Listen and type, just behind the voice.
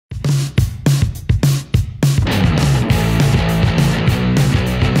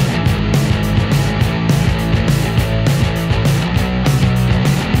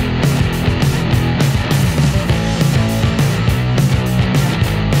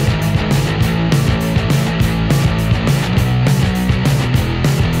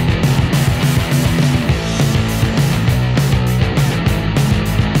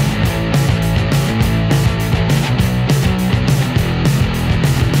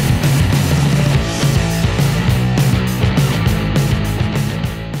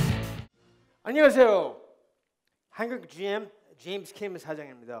안녕하세요. 한국지엠 제임스 킴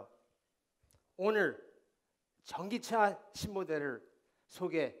사장입니다. 오늘 전기차 신모델을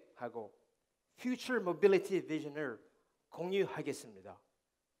소개하고 퓨처 모빌리티 비전을 공유하겠습니다.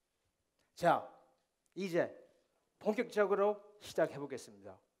 자, 이제 본격적으로 시작해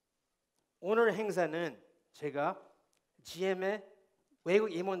보겠습니다. 오늘 행사는 제가 GM의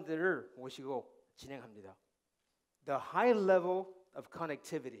외국 임원들을 모시고 진행합니다. The high level of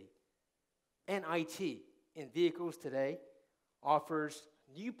connectivity and IT in vehicles today offers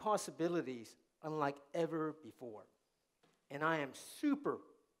new possibilities unlike ever before. And I am super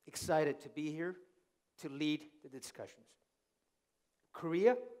excited to be here to lead the discussions.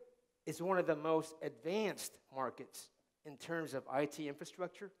 Korea is one of the most advanced markets in terms of IT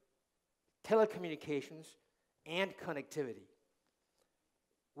infrastructure, telecommunications, and connectivity.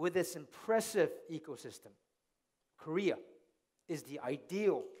 With its impressive ecosystem, Korea is the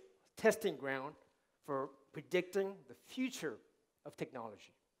ideal testing ground for predicting the future of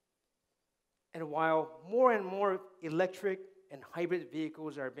technology. And while more and more electric and hybrid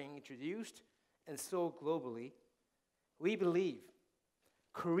vehicles are being introduced and sold globally, we believe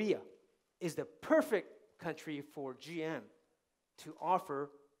Korea is the perfect country for GM to offer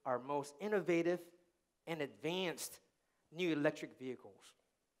our most innovative and advanced new electric vehicles.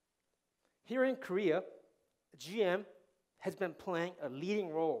 Here in Korea, GM has been playing a leading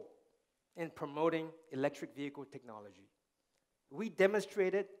role in promoting electric vehicle technology. We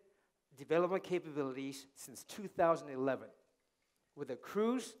demonstrated development capabilities since 2011 with a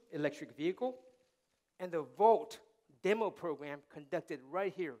Cruise electric vehicle and the Volt demo program conducted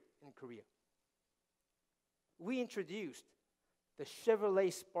right here in Korea. We introduced the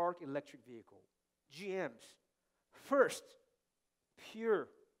Chevrolet Spark electric vehicle, GM's first pure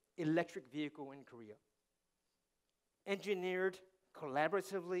electric vehicle in Korea, engineered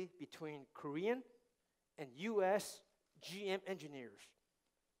collaboratively between Korean and US GM engineers.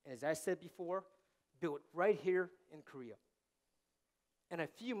 As I said before, built right here in Korea. And a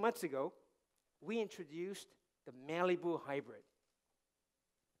few months ago, we introduced the Malibu Hybrid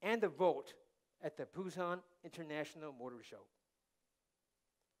and the Volt at the Busan International Motor Show.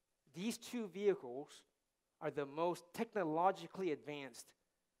 These two vehicles are the most technologically advanced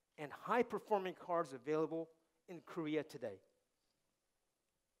and high-performing cars available in Korea today.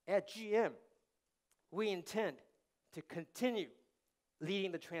 At GM, we intend to continue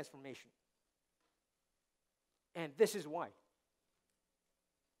leading the transformation. And this is why.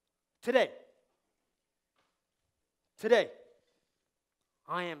 Today,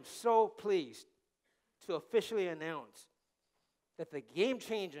 I am so pleased to officially announce that the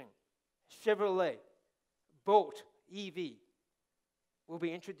game-changing Chevrolet Bolt EV will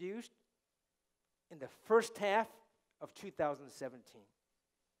be introduced in the first half of 2017.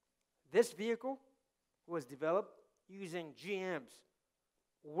 This vehicle was developed using GM's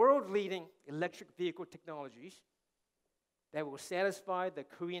world-leading electric vehicle technologies that will satisfy the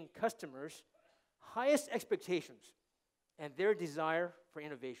Korean customers' highest expectations and their desire for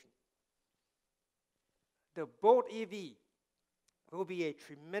innovation. The Bolt EV will be a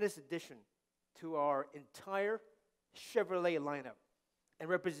tremendous addition to our entire Chevrolet lineup and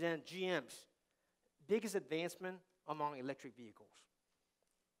represent GM's biggest advancement among electric vehicles.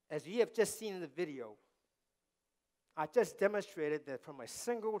 As you have just seen in the video, I just demonstrated that from a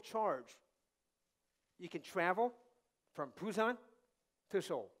single charge, you can travel from Busan to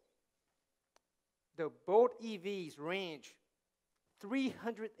Seoul. The Bolt EV's range,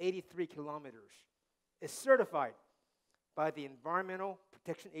 383 kilometers, is certified by the Environmental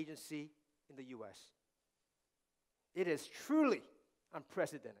Protection Agency in the US. It is truly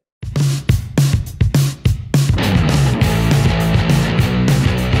unprecedented.